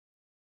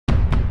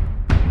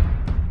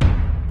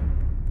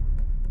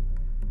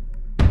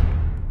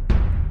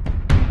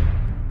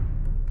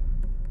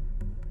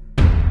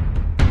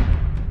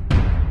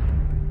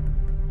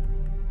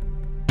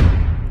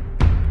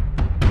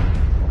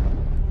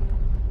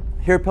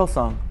Here at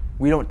Pil-Sung,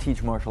 we don't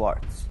teach martial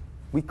arts.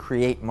 We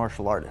create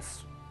martial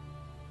artists.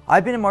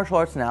 I've been in martial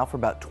arts now for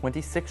about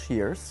 26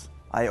 years.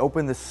 I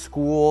opened the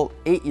school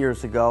 8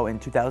 years ago in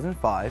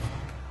 2005.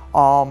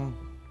 I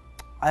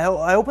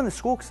opened the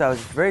school because I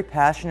was very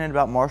passionate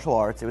about martial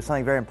arts. It was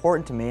something very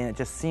important to me, and it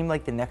just seemed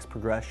like the next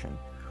progression.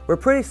 We're a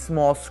pretty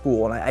small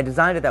school, and I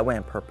designed it that way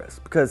on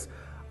purpose because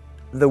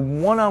the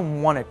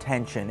one-on-one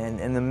attention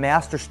and the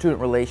master-student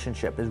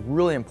relationship is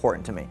really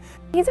important to me.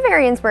 He's a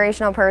very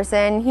inspirational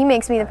person. He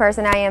makes me the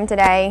person I am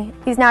today.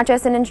 He's not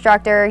just an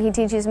instructor, he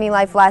teaches me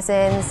life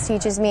lessons,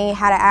 teaches me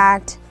how to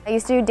act. I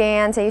used to do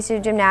dance, I used to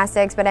do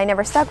gymnastics, but I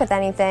never stuck with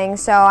anything,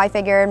 so I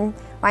figured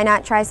why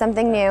not try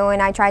something new,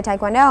 and I tried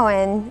Taekwondo,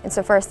 and it's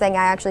the first thing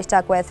I actually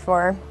stuck with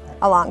for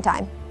a long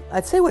time.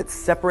 I'd say what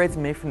separates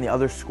me from the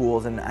other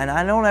schools, and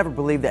I don't ever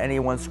believe that any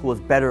one school is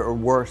better or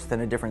worse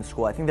than a different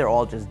school. I think they're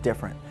all just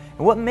different.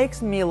 And what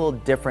makes me a little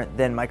different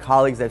than my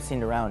colleagues I've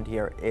seen around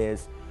here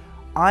is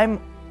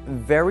I'm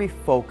very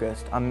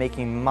focused on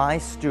making my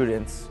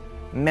students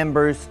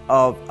members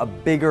of a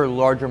bigger,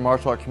 larger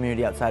martial art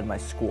community outside my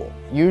school.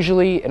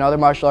 Usually in other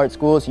martial arts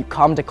schools, you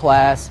come to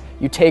class,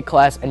 you take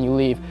class, and you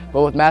leave.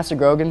 But with Master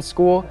Grogan's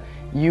school,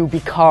 you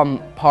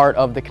become part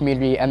of the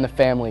community and the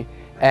family.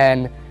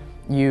 And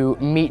you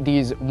meet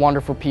these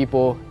wonderful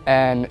people,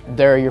 and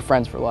they're your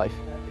friends for life.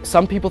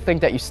 Some people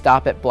think that you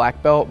stop at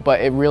black belt,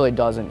 but it really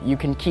doesn't. You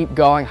can keep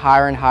going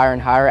higher and higher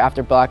and higher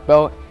after black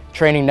belt.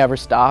 Training never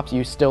stops.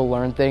 You still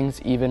learn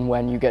things even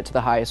when you get to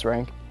the highest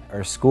rank.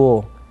 Our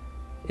school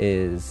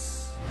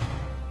is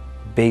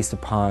based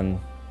upon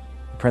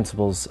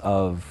principles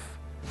of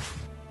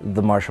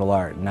the martial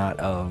art, not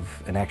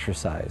of an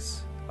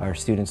exercise. Our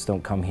students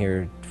don't come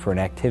here for an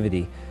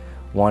activity.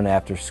 One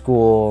after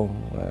school,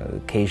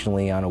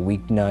 occasionally on a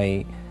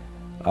weeknight.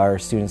 Our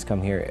students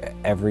come here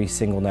every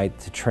single night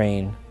to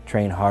train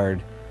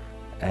hard,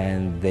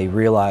 and they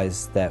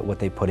realize that what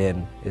they put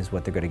in is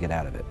what they're going to get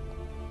out of it.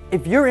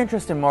 If your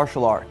interest in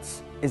martial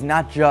arts is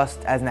not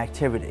just as an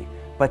activity,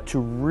 but to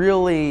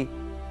really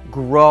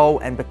grow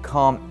and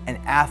become an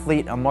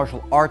athlete, a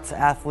martial arts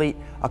athlete,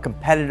 a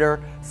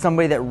competitor,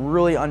 somebody that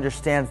really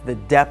understands the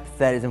depth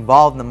that is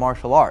involved in the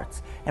martial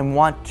arts, and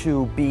want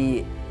to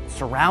be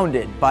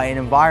surrounded by an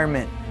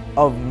environment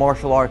of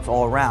martial arts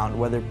all around,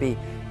 whether it be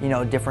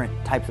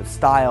different types of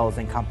styles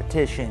and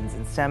competitions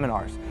and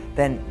seminars,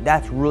 then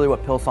that's really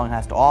what Pil-Sung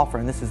has to offer,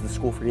 and this is the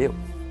school for you.